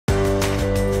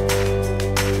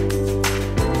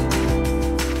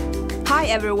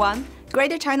everyone.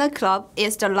 Greater China Club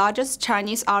is the largest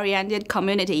Chinese-oriented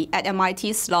community at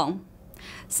MIT Sloan.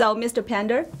 So, Mr.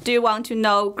 Pender, do you want to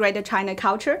know Greater China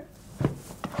culture?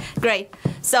 Great.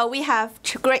 So we have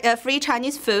free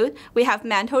Chinese food, we have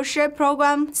mentorship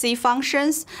program, C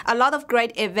functions, a lot of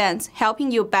great events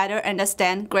helping you better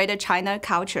understand Greater China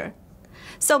culture.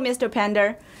 So, Mr.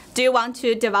 Pender, do you want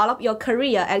to develop your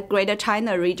career at Greater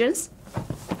China regions?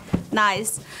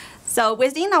 Nice. So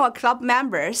within our club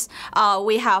members,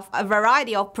 we have a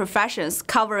variety of professions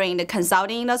covering the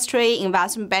consulting industry,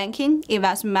 investment banking,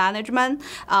 investment management,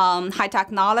 high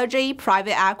technology,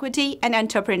 private equity, and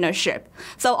entrepreneurship.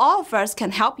 So all of us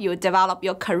can help you develop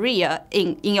your career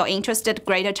in your interested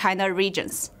Greater China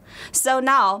regions. So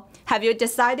now, have you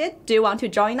decided? Do you want to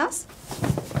join us?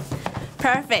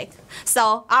 Perfect.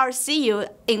 So I'll see you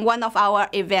in one of our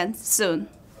events soon.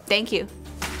 Thank you.